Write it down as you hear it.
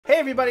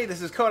everybody,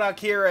 this is Kodak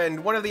here,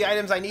 and one of the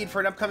items I need for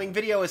an upcoming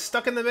video is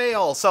stuck in the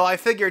mail, so I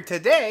figured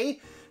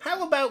today,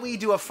 how about we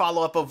do a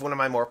follow-up of one of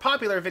my more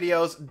popular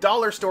videos,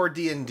 Dollar Store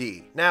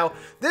D&D. Now,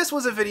 this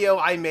was a video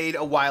I made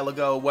a while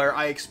ago where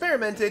I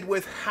experimented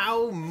with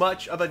how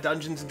much of a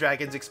Dungeons &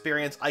 Dragons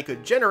experience I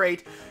could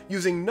generate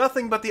using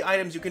nothing but the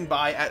items you can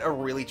buy at a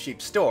really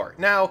cheap store.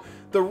 Now,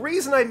 the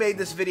reason I made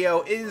this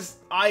video is,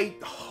 I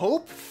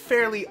hope,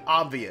 fairly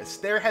obvious.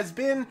 There has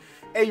been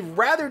a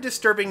rather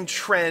disturbing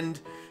trend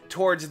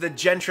towards the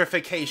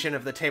gentrification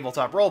of the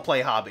tabletop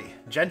roleplay hobby.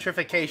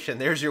 Gentrification,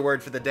 there's your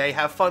word for the day.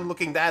 Have fun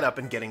looking that up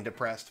and getting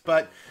depressed.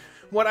 But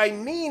what I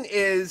mean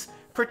is,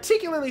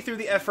 particularly through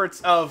the efforts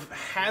of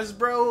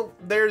Hasbro,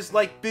 there's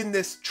been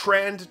this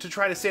trend to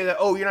try to say that,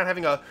 oh, you're not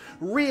having a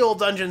real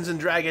Dungeons &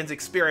 Dragons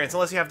experience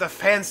unless you have the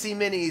fancy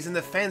minis and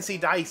the fancy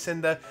dice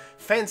and the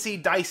fancy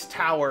dice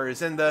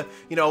towers and the,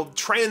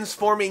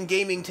 transforming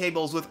gaming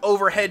tables with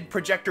overhead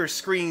projector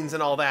screens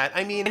and all that.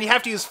 I mean, and you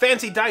have to use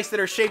fancy dice that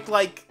are shaped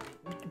like...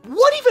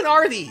 What even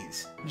are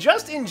these?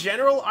 Just in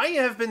general, I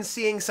have been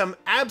seeing some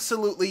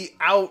absolutely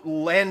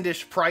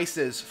outlandish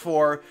prices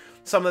for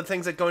some of the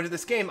things that go into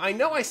this game. I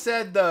know I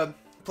said the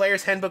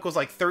player's handbook was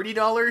like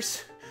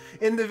 $30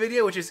 in the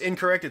video, which is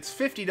incorrect. It's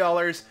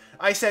 $50.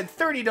 I said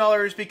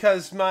 $30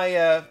 because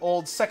my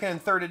old 2nd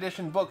and 3rd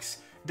edition books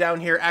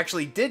down here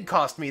actually did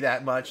cost me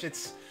that much.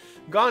 It's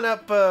gone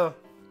up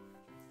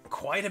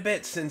quite a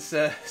bit since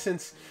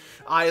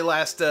I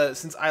last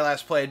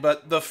played,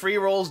 but the free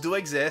rolls do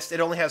exist. It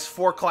only has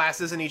 4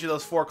 classes, and each of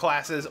those 4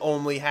 classes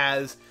only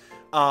has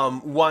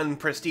 1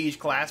 prestige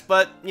class,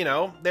 but,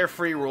 they're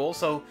free rules,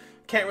 so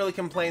can't really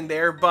complain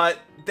there. But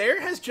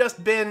there has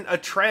just been a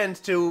trend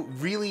to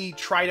really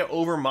try to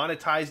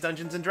over-monetize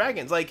Dungeons &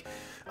 Dragons.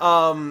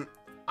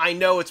 I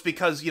know it's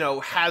because,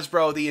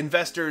 Hasbro, the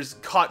investors,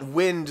 caught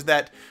wind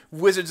that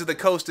Wizards of the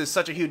Coast is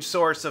such a huge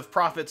source of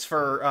profits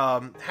for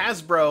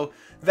Hasbro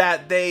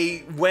that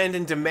they went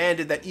and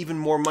demanded that even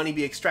more money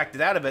be extracted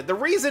out of it. The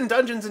reason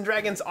Dungeons &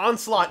 Dragons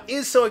Onslaught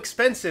is so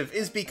expensive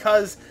is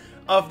because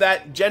of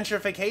that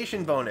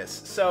gentrification bonus.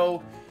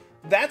 So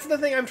that's the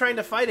thing I'm trying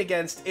to fight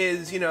against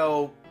is,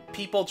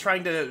 people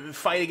trying to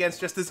fight against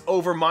just this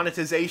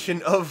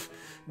over-monetization of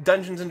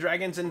Dungeons &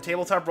 Dragons and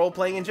tabletop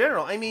role-playing in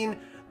general. I mean,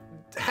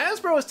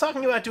 Hasbro is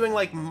talking about doing,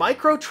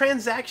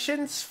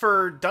 microtransactions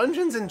for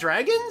Dungeons &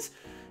 Dragons?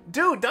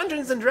 Dude,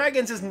 Dungeons &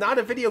 Dragons is not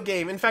a video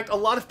game. In fact, a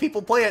lot of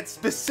people play it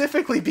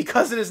specifically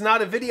because it is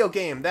not a video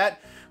game.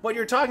 What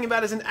you're talking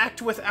about is an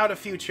act without a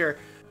future.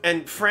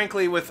 And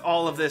frankly, with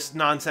all of this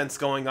nonsense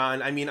going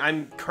on, I mean,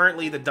 I'm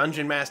currently the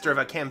dungeon master of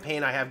a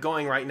campaign I have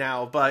going right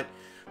now, but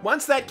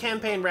once that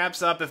campaign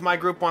wraps up, if my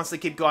group wants to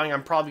keep going,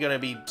 I'm probably going to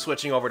be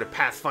switching over to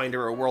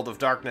Pathfinder or World of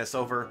Darkness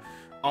over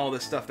all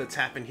this stuff that's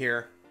happened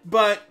here.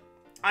 But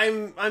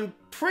I'm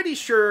pretty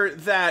sure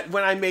that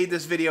when I made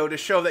this video to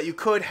show that you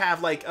could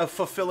have, a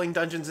fulfilling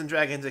Dungeons &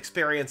 Dragons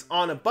experience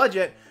on a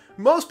budget,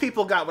 most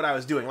people got what I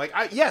was doing.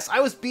 Yes, I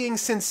was being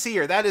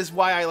sincere. That is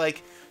why I,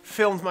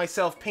 filmed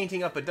myself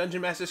painting up a Dungeon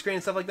Master screen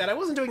and stuff like that. I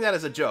wasn't doing that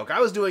as a joke. I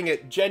was doing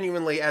it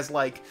genuinely as,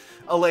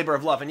 a labor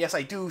of love. And yes,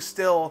 I do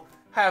still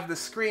have the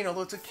screen,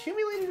 although it's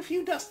accumulated a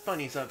few dust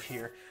bunnies up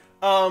here.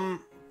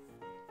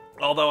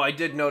 Although I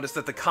did notice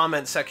that the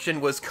comment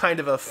section was kind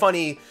of a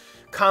funny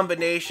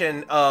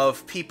combination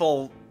of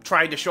people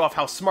trying to show off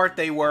how smart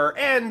they were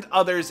and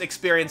others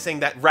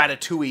experiencing that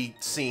Ratatouille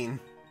scene.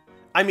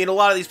 I mean, a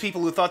lot of these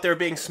people who thought they were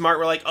being smart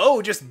were like,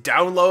 oh, just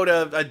download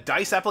a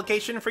dice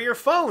application for your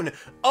phone.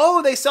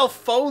 Oh, they sell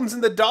phones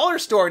in the dollar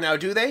store now,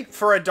 do they?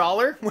 For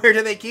 $1? Where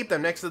do they keep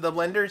them? Next to the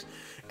blenders?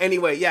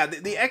 Anyway, yeah,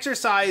 the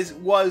exercise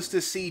was to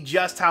see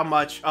just how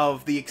much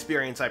of the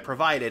experience I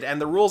provided,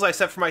 and the rules I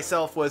set for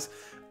myself was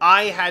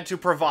I had to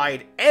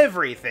provide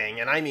everything,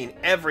 and I mean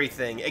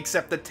everything,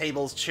 except the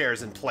tables,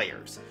 chairs, and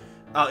players.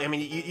 I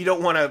mean, you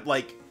don't want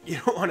to,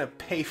 you don't want to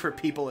pay for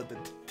people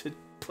to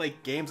play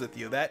games with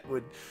you.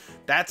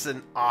 That's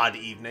an odd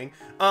evening.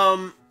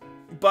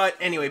 But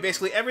anyway,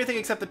 basically everything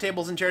except the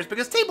tables and chairs,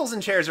 because tables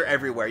and chairs are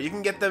everywhere. You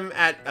can get them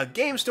at a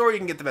game store, you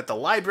can get them at the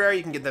library,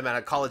 you can get them at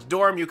a college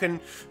dorm, you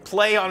can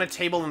play on a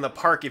table in the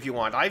park if you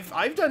want.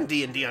 I've done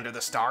D&D Under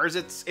the Stars.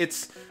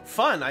 It's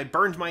fun. I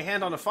burned my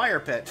hand on a fire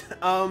pit.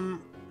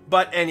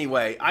 But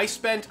anyway, I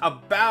spent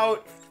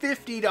about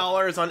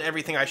 $50 on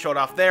everything I showed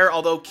off there,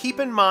 although keep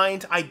in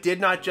mind, I did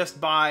not just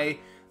buy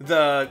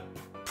the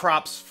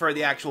props for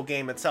the actual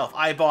game itself.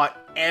 I bought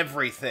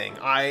everything.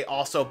 I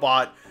also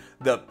bought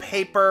the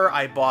paper,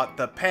 I bought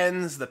the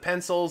pens, the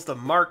pencils, the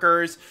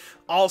markers,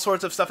 all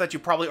sorts of stuff that you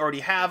probably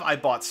already have. I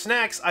bought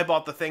snacks, I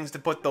bought the things to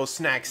put those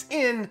snacks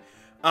in.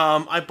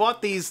 I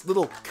bought these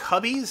little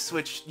cubbies,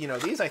 which,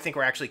 these I think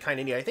were actually kind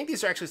of neat. I think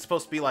these are actually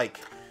supposed to be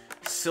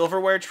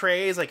silverware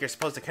trays, you're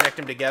supposed to connect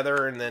them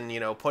together and then,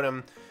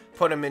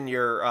 put them in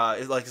your,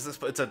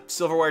 it's a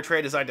silverware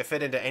tray designed to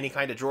fit into any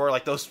kind of drawer,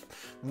 those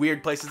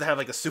weird places that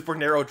have, the super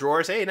narrow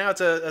drawers. Hey, now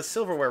it's a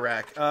silverware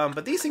rack.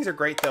 But these things are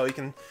great, though. You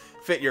can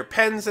fit your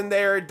pens in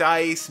there,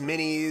 dice,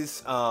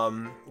 minis,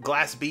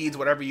 glass beads,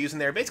 whatever you use in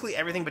there. Basically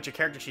everything but your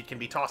character sheet can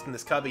be tossed in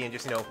this cubby and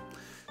just,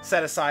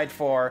 set aside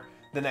for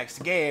the next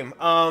game.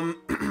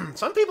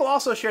 Some people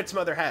also shared some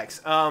other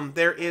hacks.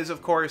 There is,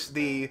 of course,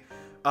 the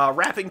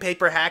wrapping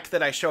paper hack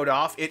that I showed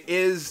off. It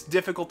is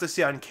difficult to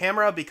see on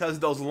camera because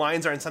those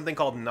lines are in something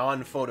called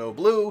non-photo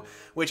blue,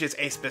 which is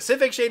a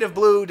specific shade of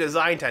blue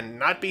designed to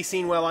not be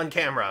seen well on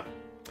camera.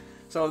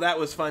 So that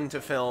was fun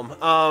to film.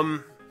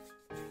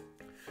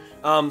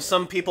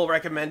 Some people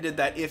recommended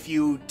that if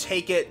you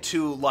take it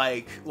to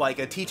like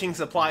a teaching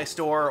supply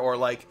store, or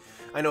like,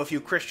 I know a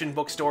few Christian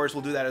bookstores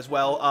will do that as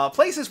well.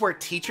 Places where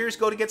teachers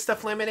go to get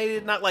stuff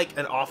laminated, not like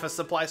an office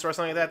supply store or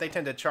something like that.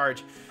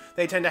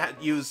 They tend to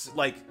use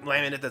like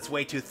laminate that's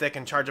way too thick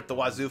and charge up the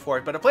wazoo for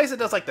it. But a place that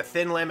does like the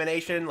thin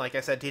lamination, like I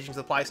said, teaching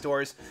supply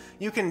stores,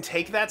 you can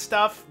take that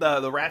stuff,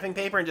 the wrapping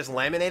paper, and just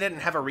laminate it and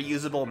have a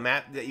reusable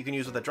mat that you can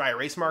use with a dry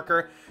erase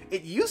marker.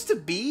 It used to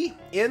be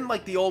in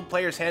like the old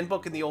player's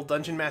handbook and the old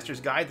Dungeon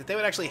Master's Guide that they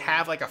would actually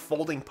have like a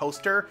folding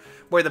poster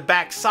where the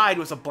back side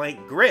was a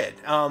blank grid.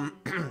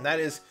 That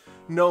is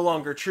no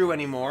longer true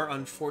anymore.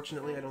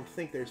 Unfortunately, I don't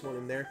think there's one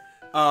in there.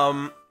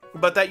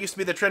 But that used to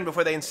be the trend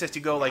before they insist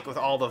you go like with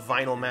all the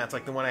vinyl mats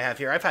like the one I have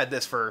here. I've had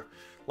this for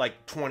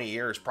like 20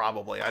 years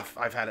probably.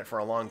 I've had it for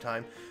a long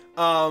time.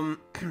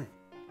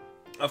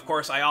 Of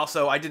course,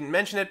 I didn't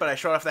mention it, but I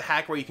showed off the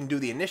hack where you can do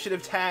the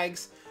initiative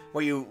tags,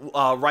 where you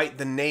write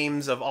the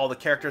names of all the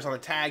characters on the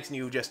tags and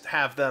you just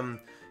have them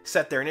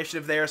set their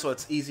initiative there so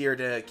it's easier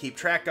to keep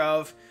track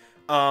of.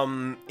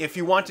 If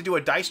you want to do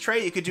a dice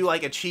tray, you could do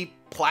like a cheap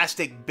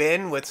plastic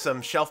bin with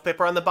some shelf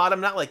paper on the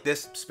bottom. Not like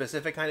this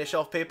specific kind of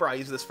shelf paper. I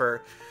use this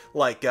for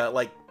like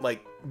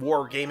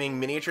war gaming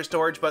miniature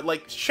storage, but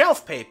like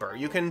shelf paper.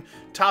 You can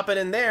top it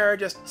in there,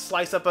 just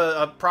slice up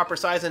a proper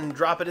size and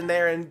drop it in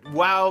there, and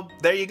wow,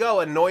 there you go,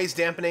 a noise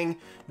dampening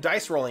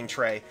dice rolling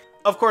tray.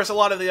 Of course, a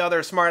lot of the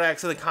other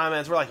smartacks in the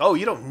comments were like, oh,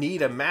 you don't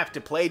need a map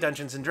to play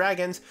Dungeons &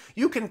 Dragons.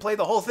 You can play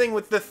the whole thing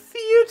with the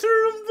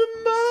theater of the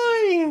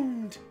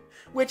mind.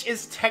 Which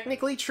is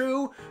technically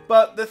true,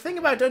 but the thing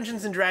about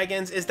Dungeons &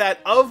 Dragons is that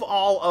of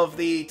all of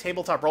the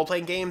tabletop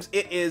role-playing games,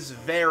 it is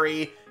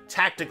very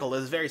tactical.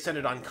 It is very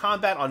centered on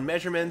combat, on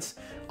measurements,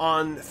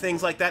 on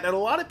things like that, and a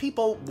lot of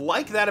people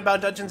like that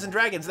about Dungeons &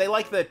 Dragons. They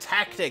like the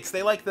tactics,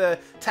 they like the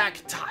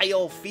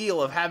tactile feel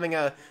of having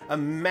a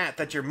mat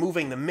that you're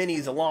moving the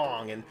minis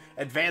along and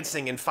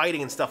advancing and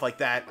fighting and stuff like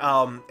that,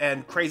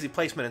 and crazy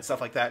placement and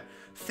stuff like that.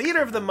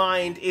 Theater of the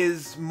Mind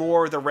is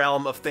more the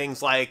realm of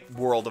things like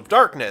World of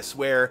Darkness,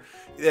 where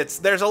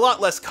there's a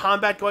lot less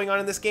combat going on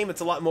in this game.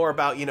 It's a lot more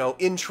about, you know,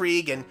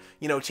 intrigue and,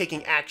 you know,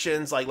 taking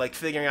actions, like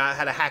figuring out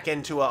how to hack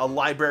into a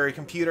library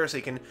computer so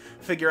you can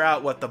figure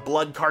out what the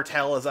Blood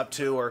Cartel is up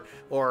to,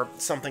 or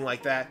something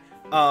like that.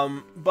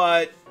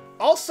 But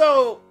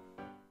also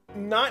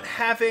not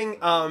having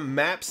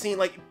map scene,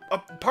 like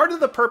part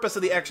of the purpose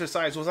of the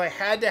exercise was I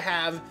had to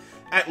have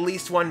at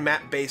least one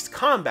map-based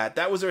combat.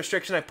 That was a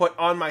restriction I put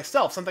on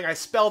myself, something I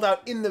spelled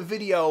out in the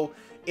video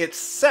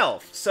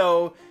itself.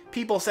 So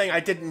people saying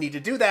I didn't need to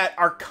do that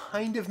are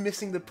kind of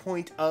missing the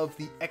point of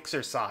the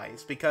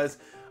exercise, because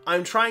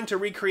I'm trying to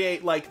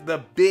recreate like the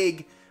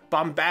big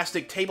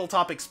bombastic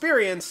tabletop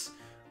experience,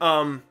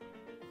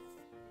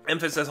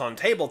 emphasis on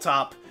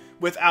tabletop,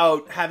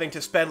 without having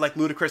to spend like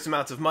ludicrous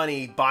amounts of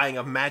money buying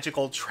a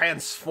magical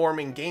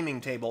transforming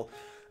gaming table.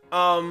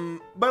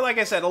 But like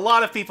I said, a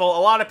lot of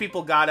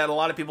people got it, a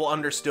lot of people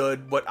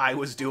understood what I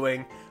was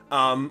doing.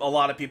 A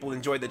lot of people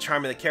enjoyed the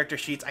charm of the character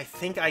sheets. I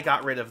think I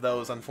got rid of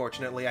those,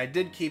 unfortunately. I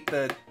did keep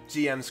the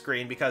GM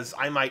screen because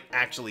I might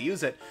actually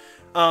use it.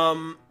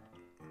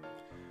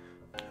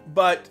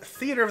 But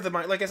Theater of the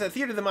Mind, like I said,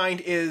 Theater of the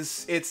Mind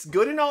it's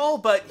good and all,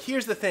 but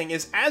here's the thing,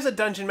 is as a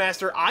Dungeon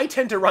Master, I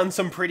tend to run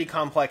some pretty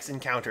complex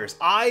encounters.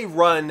 I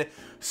run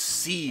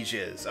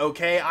sieges,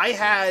 okay? I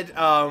had,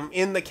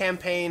 in the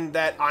campaign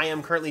that I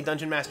am currently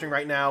Dungeon Mastering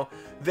right now,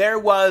 there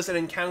was an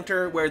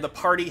encounter where the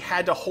party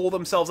had to hold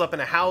themselves up in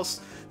a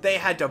house. They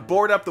had to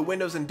board up the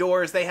windows and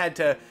doors. They had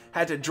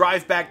to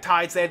drive back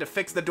tides. They had to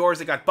fix the doors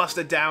that got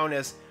busted down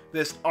as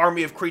this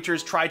army of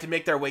creatures tried to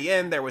make their way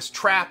in. There was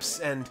traps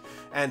and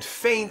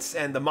feints,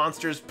 and the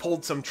monsters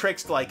pulled some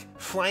tricks to like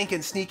flank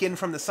and sneak in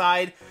from the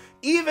side.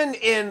 Even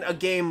in a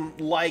game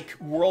like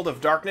World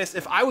of Darkness,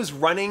 if I was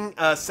running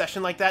a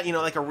session like that, you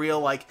know, like a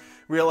real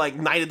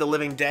Night of the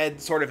Living Dead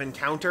sort of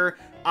encounter,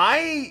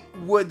 I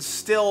would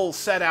still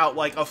set out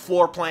like a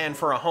floor plan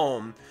for a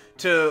home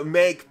to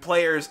make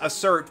players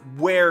assert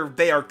where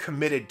they are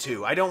committed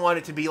to. I don't want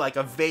it to be like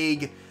a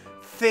vague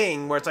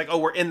thing where it's like, oh,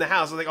 we're in the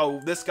house. It's like,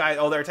 oh, this guy,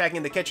 oh, they're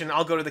attacking the kitchen.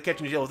 I'll go to the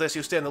kitchen to deal with this.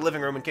 You stay in the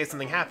living room in case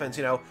something happens,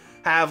 you know.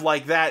 Have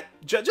like that,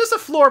 just a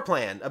floor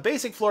plan, a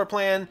basic floor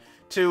plan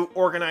to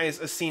organize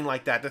a scene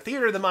like that. The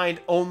Theater of the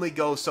Mind only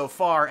goes so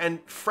far,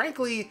 and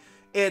frankly,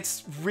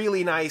 it's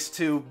really nice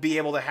to be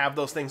able to have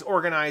those things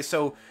organized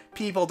so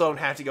people don't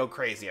have to go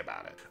crazy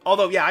about it.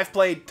 Although, yeah, I've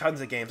played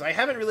tons of games. I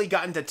haven't really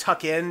gotten to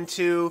tuck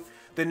into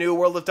the new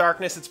World of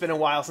Darkness. It's been a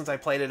while since I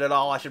played it at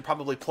all. I should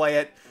probably play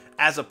it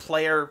as a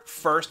player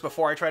first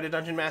before I try to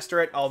Dungeon Master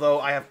it, although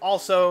I have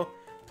also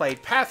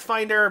played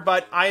Pathfinder,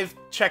 but I've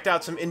checked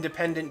out some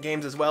independent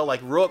games as well, like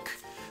Rook.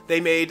 They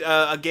made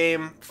a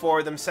game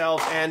for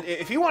themselves, and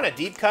if you want a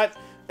deep cut,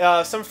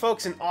 some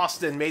folks in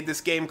Austin made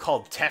this game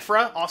called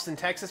Tephra. Austin,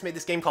 Texas made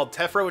this game called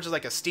Tephra, which is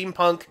like a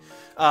steampunk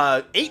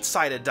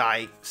 8-sided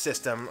die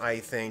system, I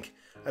think.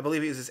 I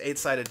believe it uses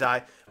 8-sided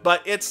die.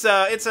 But it's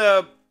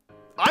a...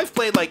 I've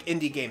played, like,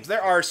 indie games.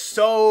 There are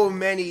so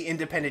many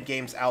independent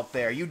games out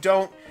there. You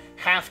don't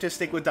have to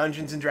stick with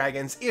Dungeons &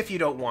 Dragons if you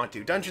don't want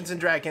to. Dungeons &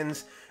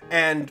 Dragons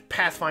and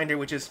Pathfinder,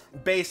 which is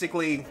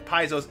basically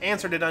Paizo's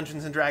answer to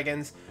Dungeons &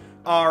 Dragons,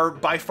 are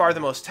by far the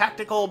most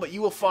tactical, but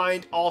you will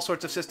find all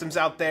sorts of systems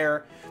out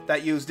there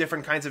that use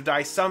different kinds of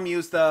dice. Some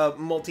use the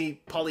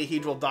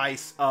multi-polyhedral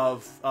dice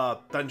of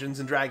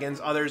Dungeons & Dragons.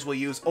 Others will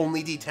use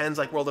only D10s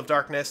like World of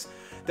Darkness.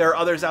 There are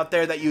others out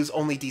there that use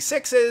only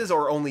D6s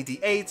or only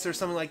D8s or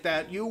something like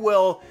that. You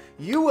will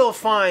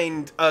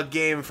find a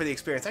game for the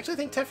experience. Actually, I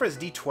think Tephra is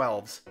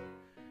D12s.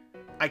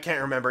 I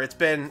can't remember. It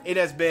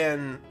has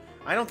been...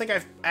 I don't think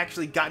I've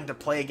actually gotten to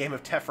play a game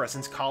of Tephra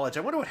since college. I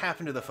wonder what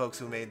happened to the folks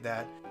who made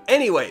that.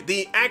 Anyway,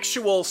 the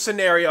actual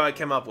scenario I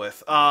came up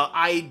with.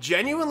 I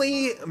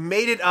genuinely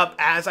made it up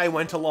as I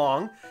went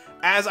along.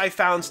 As I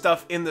found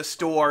stuff in the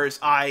stores,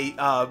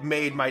 I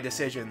made my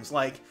decisions.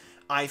 Like,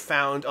 I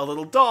found a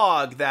little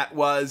dog that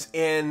was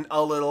in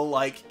a little,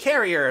 like,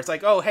 carrier. It's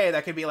like, oh, hey,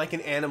 that could be, like,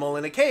 an animal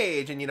in a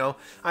cage. And, you know,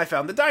 I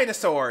found the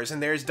dinosaurs,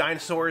 and there's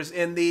dinosaurs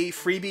in the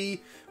freebie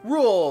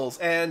rules.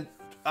 And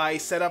I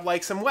set up,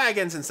 like, some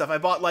wagons and stuff. I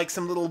bought, like,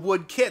 some little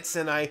wood kits,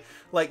 and I,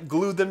 like,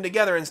 glued them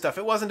together and stuff.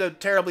 It wasn't a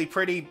terribly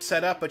pretty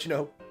setup, but, you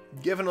know,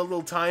 given a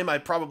little time, I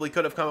probably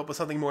could have come up with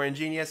something more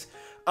ingenious.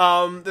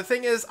 The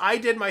thing is, I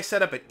did my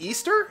setup at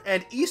Easter,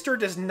 and Easter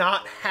does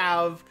not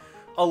have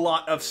a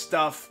lot of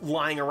stuff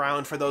lying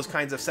around for those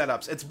kinds of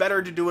setups. It's better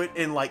to do it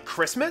in, like,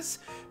 Christmas,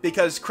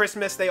 because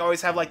Christmas, they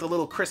always have, like, the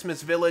little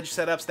Christmas village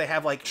setups. They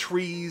have, like,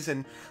 trees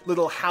and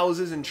little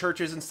houses and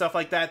churches and stuff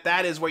like that.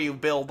 That is where you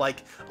build,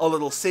 like, a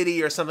little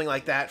city or something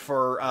like that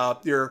for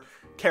your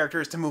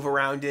characters to move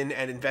around in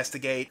and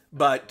investigate.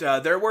 But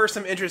there were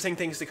some interesting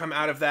things to come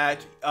out of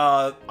that.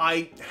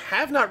 I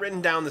have not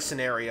written down the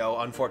scenario,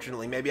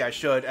 unfortunately. Maybe I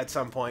should at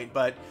some point,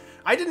 but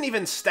I didn't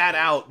even stat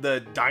out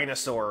the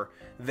dinosaur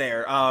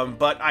there,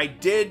 but I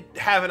did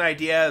have an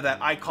idea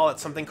that I call it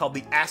something called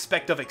the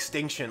aspect of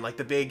extinction, like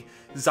the big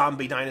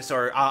zombie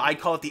dinosaur. I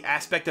call it the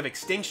aspect of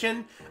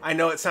extinction. I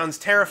know it sounds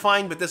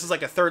terrifying, but this is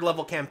like a 3rd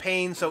level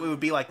campaign, so it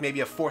would be like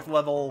maybe a 4th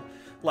level,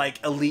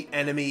 like, elite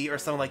enemy or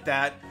something like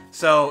that.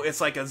 So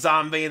it's like a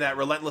zombie that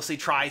relentlessly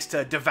tries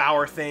to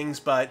devour things,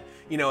 but,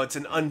 you know, it's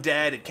an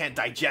undead, it can't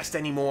digest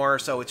anymore,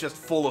 so it's just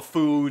full of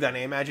food, and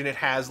I imagine it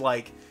has,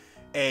 like,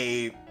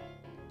 a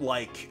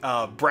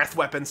breath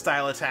weapon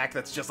style attack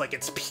that's just like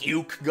it's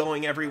puke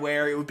going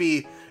everywhere. It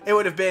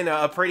would have been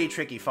a pretty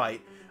tricky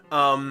fight.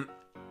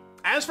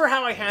 As for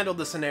how I handled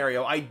the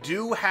scenario, I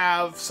do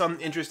have some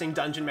interesting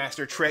Dungeon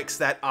Master tricks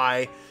that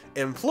I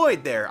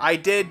employed there. I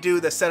did do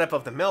the setup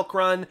of the milk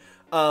run.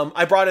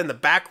 I brought in the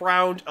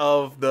background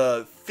of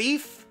the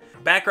thief.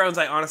 Backgrounds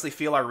I honestly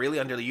feel are really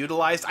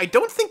underutilized. I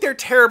don't think they're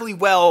terribly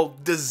well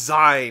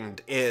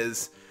designed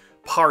is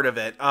part of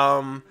it.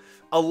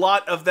 A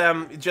lot of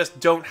them just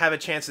don't have a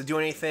chance to do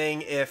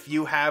anything. If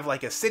you have,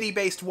 like, a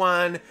city-based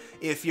one,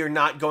 if you're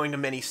not going to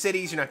many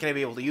cities, you're not going to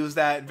be able to use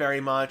that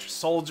very much.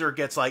 Soldier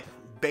gets, like,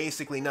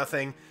 basically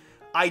nothing.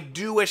 I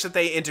do wish that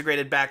they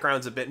integrated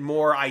backgrounds a bit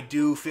more. I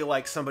do feel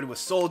like somebody with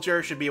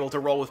Soldier should be able to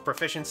roll with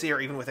proficiency or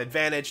even with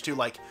advantage to,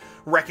 like,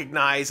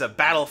 recognize a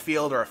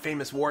battlefield or a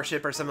famous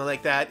warship or something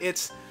like that.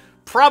 It's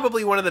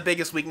probably one of the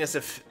biggest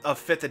weaknesses of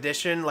 5th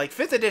edition. Like,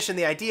 5th edition,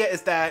 the idea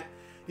is that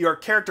your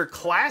character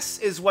class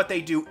is what they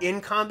do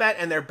in combat,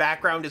 and their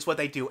background is what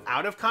they do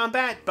out of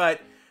combat, but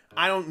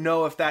I don't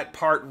know if that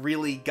part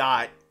really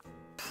got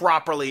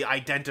properly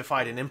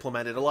identified and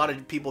implemented. A lot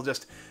of people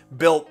just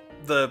built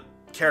the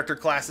character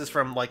classes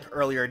from, like,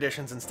 earlier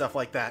editions and stuff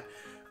like that.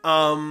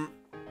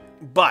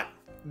 But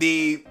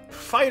the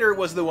fighter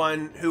was the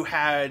one who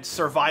had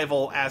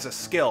survival as a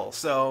skill,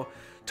 so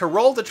to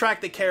roll to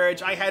track the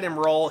carriage, I had him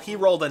roll. He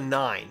rolled a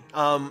 9.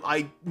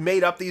 I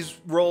made up these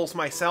rolls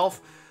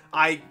myself.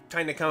 I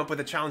kind of come up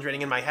with a challenge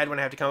rating in my head when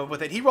I have to come up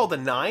with it. He rolled a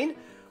 9,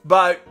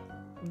 but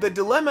the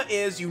dilemma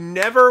is you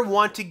never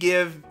want to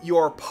give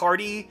your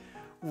party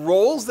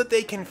rolls that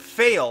they can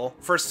fail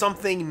for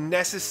something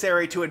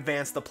necessary to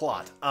advance the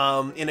plot.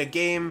 In a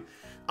game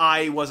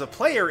I was a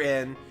player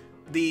in,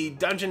 the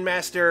Dungeon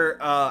Master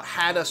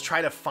had us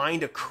try to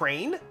find a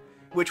crane,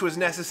 which was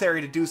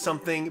necessary to do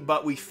something,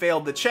 but we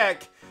failed the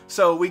check.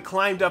 So we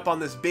climbed up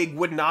on this big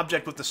wooden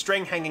object with the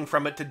string hanging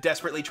from it to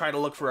desperately try to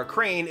look for a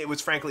crane. It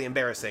was frankly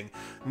embarrassing.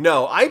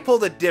 No, I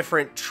pulled a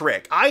different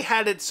trick. I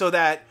had it so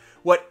that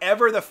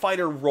whatever the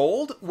fighter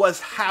rolled was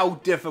how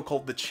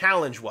difficult the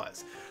challenge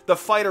was. The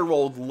fighter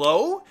rolled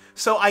low,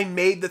 so I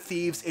made the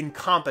thieves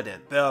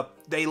incompetent.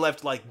 They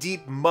left, like,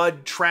 deep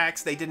mud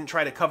tracks. They didn't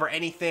try to cover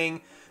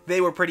anything. They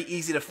were pretty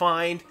easy to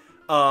find.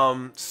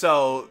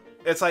 So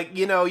it's like,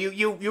 you know,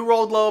 you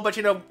rolled low, but,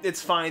 you know,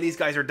 it's fine. These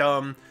guys are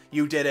dumb.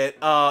 You did it.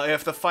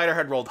 If the fighter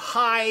had rolled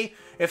high,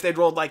 if they'd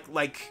rolled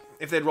like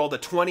if they'd rolled a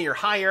 20 or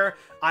higher,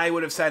 I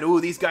would have said,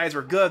 ooh, these guys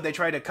were good. They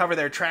tried to cover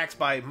their tracks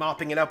by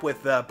mopping it up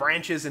with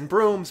branches and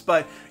brooms,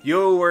 but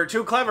you were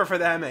too clever for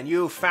them and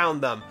you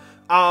found them.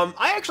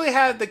 I actually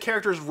had the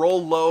characters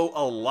roll low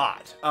a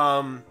lot.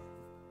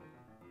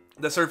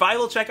 The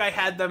survival check I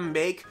had them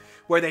make,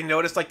 where they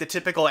noticed like the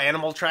typical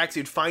animal tracks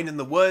you'd find in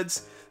the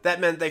woods, that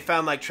meant they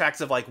found like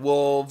tracks of like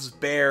wolves,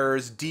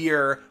 bears,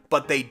 deer,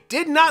 but they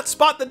did not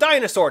spot the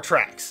dinosaur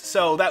tracks.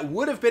 So that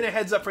would have been a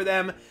heads up for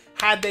them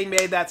had they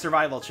made that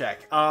survival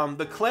check.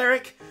 The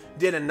cleric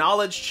did a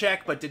knowledge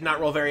check, but did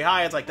not roll very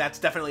high. It's like, that's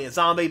definitely a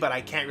zombie, but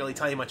I can't really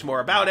tell you much more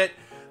about it.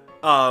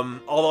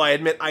 Although I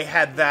admit I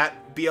had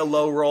that be a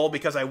low roll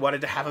because I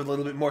wanted to have a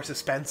little bit more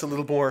suspense, a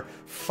little more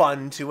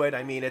fun to it.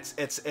 I mean,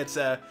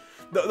 the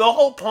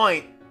whole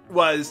point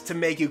was to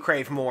make you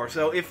crave more.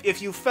 So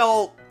if you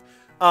felt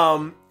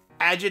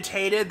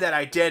agitated that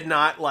I did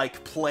not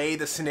like play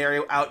the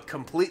scenario out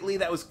completely,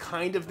 that was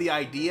kind of the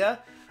idea.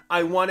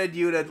 I wanted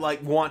you to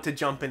like want to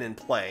jump in and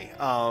play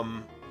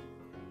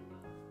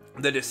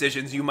the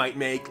decisions you might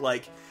make.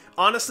 Like,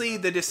 honestly,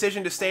 the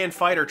decision to stay and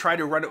fight or try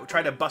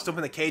to bust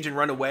open the cage and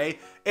run away,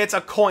 it's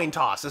a coin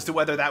toss as to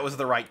whether that was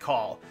the right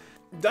call.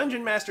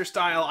 Dungeon Master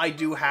style, I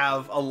do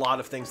have a lot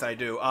of things that I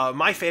do.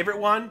 My favorite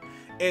one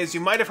is, you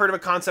might have heard of a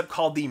concept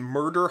called the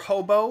murder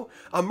hobo.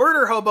 A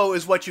murder hobo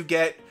is what you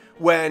get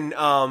when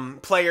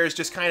players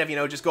just kind of, you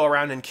know, just go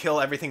around and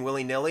kill everything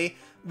willy-nilly.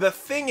 The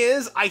thing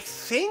is, I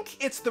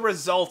think it's the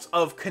result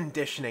of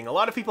conditioning. A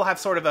lot of people have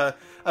sort of a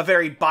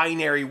very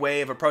binary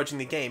way of approaching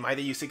the game.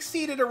 Either you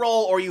succeed at a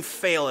roll or you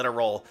fail at a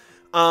roll,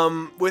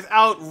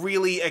 without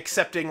really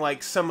accepting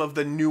like some of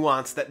the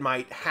nuance that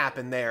might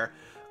happen there.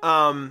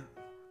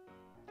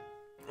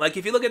 Like,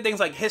 if you look at things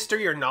like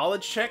history or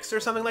knowledge checks or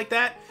something like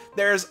that,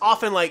 there's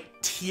often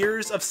like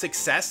tiers of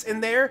success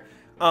in there.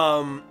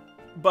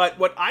 But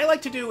what I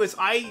like to do is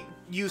I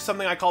use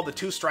something I call the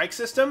 2-strike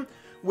system,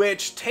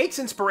 which takes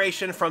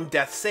inspiration from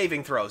death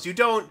saving throws. You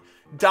don't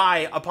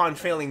die upon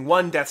failing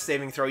 1 death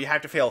saving throw, you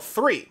have to fail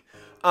 3.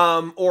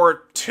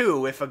 Or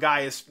 2 if a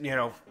guy is, you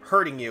know,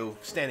 hurting you,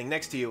 standing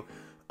next to you.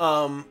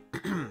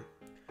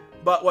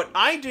 But what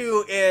I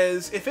do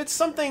is, if it's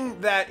something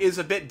that is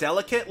a bit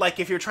delicate, like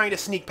if you're trying to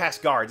sneak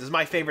past guards, is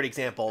my favorite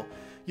example.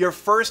 Your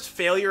first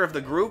failure of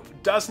the group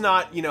does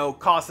not, you know,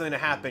 cause something to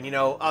happen. You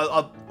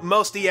know,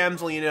 most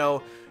DMs will, you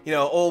know,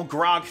 old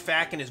Grog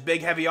Thack in his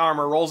big heavy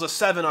armor rolls a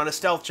 7 on a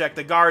stealth check.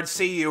 The guards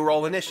see you,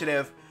 roll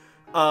initiative.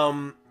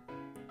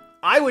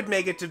 I would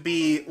make it to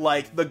be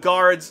like the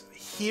guards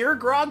hear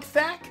Grog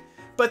Thack,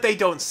 but they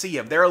don't see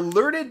him. They're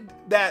alerted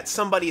that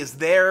somebody is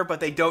there,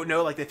 but they don't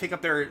know. Like, they pick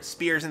up their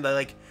spears and they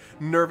like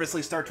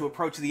nervously start to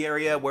approach the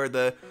area where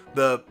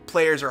the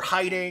players are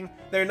hiding.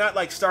 They're not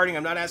like starting,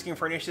 I'm not asking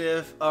for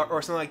initiative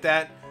or something like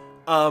that.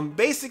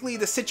 Basically,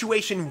 the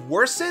situation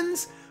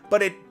worsens,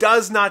 but it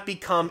does not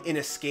become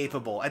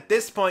inescapable. At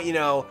this point, you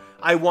know,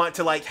 I want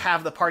to like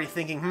have the party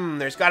thinking,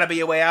 there's got to be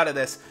a way out of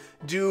this.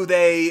 Do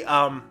they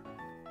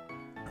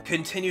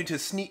continue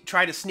to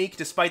try to sneak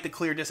despite the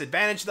clear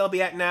disadvantage they'll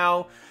be at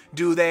now?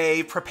 Do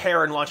they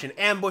prepare and launch an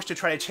ambush to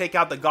try to take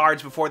out the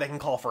guards before they can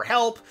call for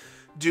help?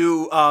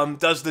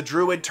 Does the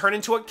druid turn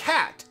into a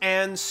cat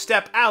and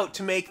step out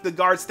to make the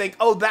guards think,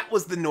 oh, that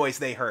was the noise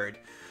they heard?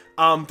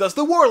 Does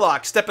the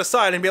warlock step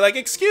aside and be like,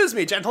 excuse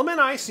me, gentlemen,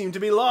 I seem to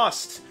be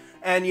lost,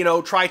 and, you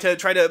know, try to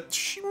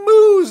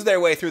schmooze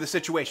their way through the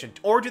situation?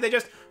 Or do they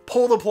just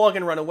pull the plug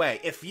and run away?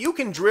 If you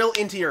can drill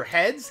into your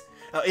heads,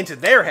 into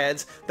their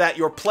heads, that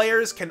your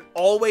players can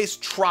always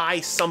try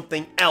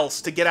something else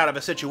to get out of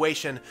a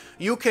situation,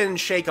 you can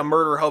shake a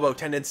murder hobo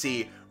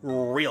tendency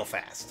real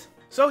fast.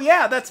 So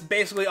yeah, that's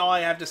basically all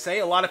I have to say.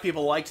 A lot of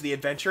people liked the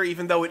adventure,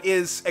 even though it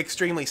is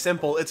extremely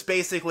simple. It's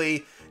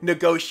basically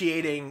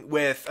negotiating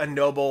with a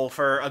noble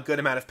for a good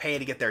amount of pay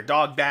to get their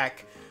dog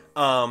back.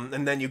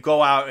 And then you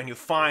go out and you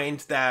find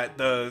that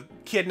the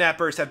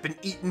kidnappers have been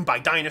eaten by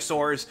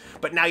dinosaurs,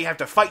 but now you have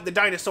to fight the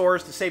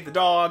dinosaurs to save the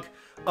dog.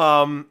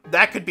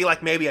 That could be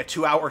like maybe a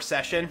 2-hour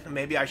session.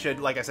 Maybe I should,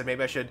 like I said,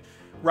 maybe I should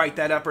write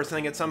that up or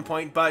something at some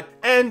point.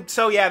 And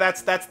so yeah,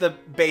 that's the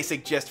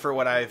basic gist for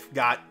what I've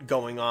got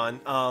going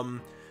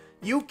on.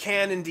 You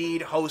can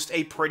indeed host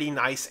a pretty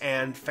nice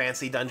and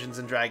fancy Dungeons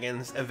 &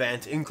 Dragons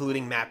event,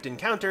 including mapped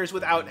encounters,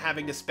 without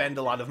having to spend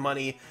a lot of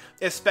money,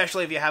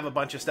 especially if you have a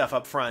bunch of stuff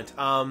up front.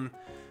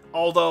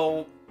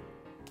 Although,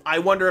 I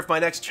wonder if my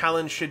next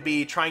challenge should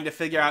be trying to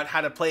figure out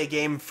how to play a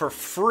game for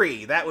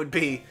free. That would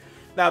be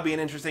an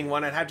interesting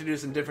one. I'd have to do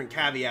some different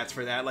caveats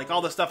for that. Like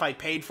all the stuff I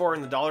paid for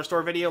in the dollar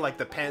store video, like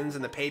the pens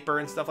and the paper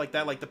and stuff like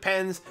that. Like the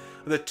pens,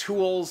 the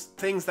tools,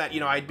 things that, you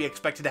know, I'd be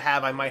expected to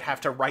have, I might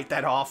have to write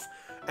that off.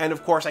 And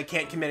of course, I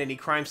can't commit any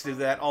crimes to do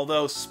that.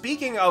 Although,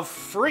 speaking of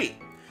free,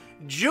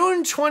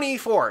 June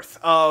 24th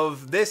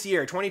of this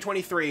year,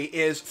 2023,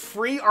 is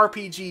Free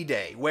RPG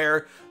Day,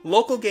 where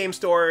local game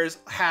stores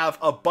have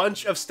a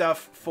bunch of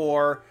stuff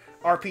for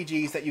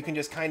RPGs that you can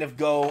just kind of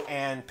go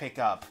and pick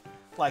up.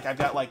 Like, I've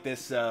got like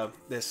this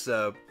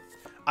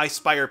Ice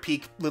Spire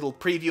Peak little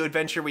preview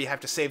adventure where you have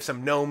to save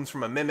some gnomes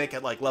from a mimic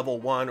at like level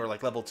 1 or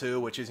like level 2,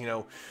 which is, you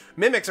know,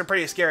 mimics are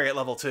pretty scary at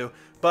level 2.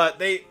 But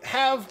they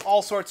have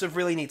all sorts of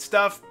really neat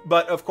stuff.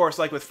 But of course,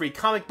 like with Free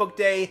Comic Book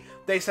Day,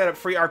 they set up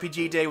Free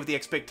RPG Day with the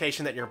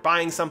expectation that you're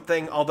buying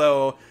something.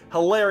 Although,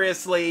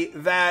 hilariously,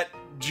 that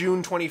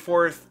June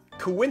 24th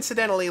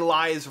coincidentally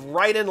lies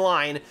right in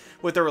line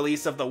with the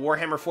release of the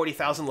Warhammer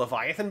 40,000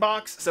 Leviathan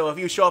box. So if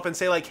you show up and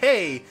say like,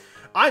 hey,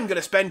 I'm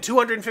gonna spend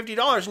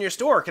 $250 in your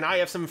store, can I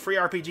have some free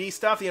RPG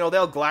stuff? You know,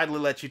 they'll gladly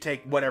let you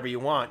take whatever you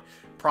want,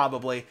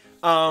 probably.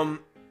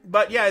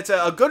 But yeah, it's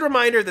a good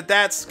reminder that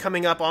that's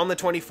coming up on the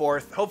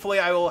 24th. Hopefully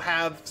I will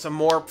have some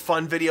more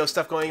fun video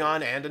stuff going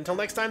on, and until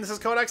next time, this is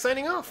Kodak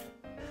signing off.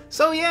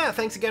 So yeah,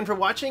 thanks again for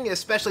watching,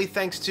 especially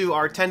thanks to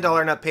our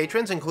 $10 and up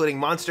patrons, including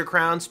Monster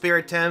Crown,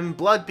 Spirit Tim,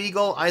 Blood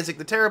Beagle, Isaac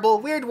the Terrible,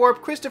 Weird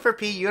Warp, Christopher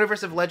P,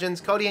 Universe of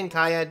Legends, Cody and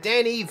Kaya,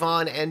 Danny,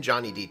 Vaughn, and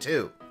Johnny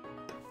D2.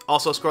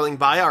 Also scrolling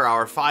by are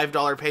our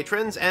 $5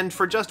 patrons, and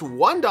for just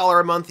 $1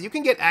 a month, you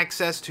can get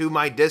access to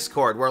my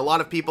Discord, where a lot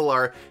of people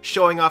are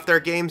showing off their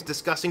games,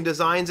 discussing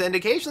designs, and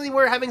occasionally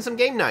we're having some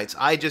game nights.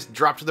 I just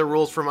dropped the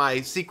rules for my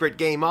secret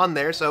game on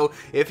there, so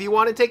if you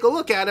want to take a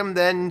look at them,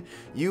 then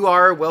you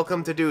are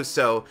welcome to do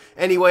so.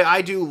 Anyway,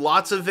 I do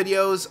lots of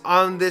videos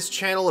on this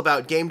channel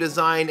about game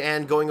design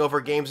and going over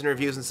games and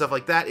reviews and stuff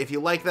like that. If you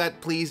like that,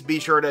 please be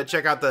sure to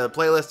check out the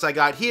playlists I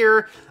got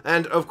here,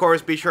 and of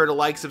course, be sure to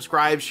like,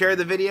 subscribe, share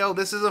the video.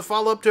 This is a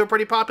follow-up to a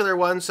pretty popular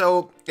one,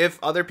 so if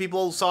other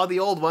people saw the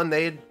old one,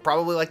 they'd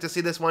probably like to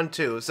see this one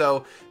too.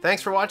 So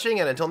thanks for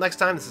watching, and until next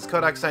time, this is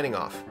Kodak signing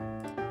off.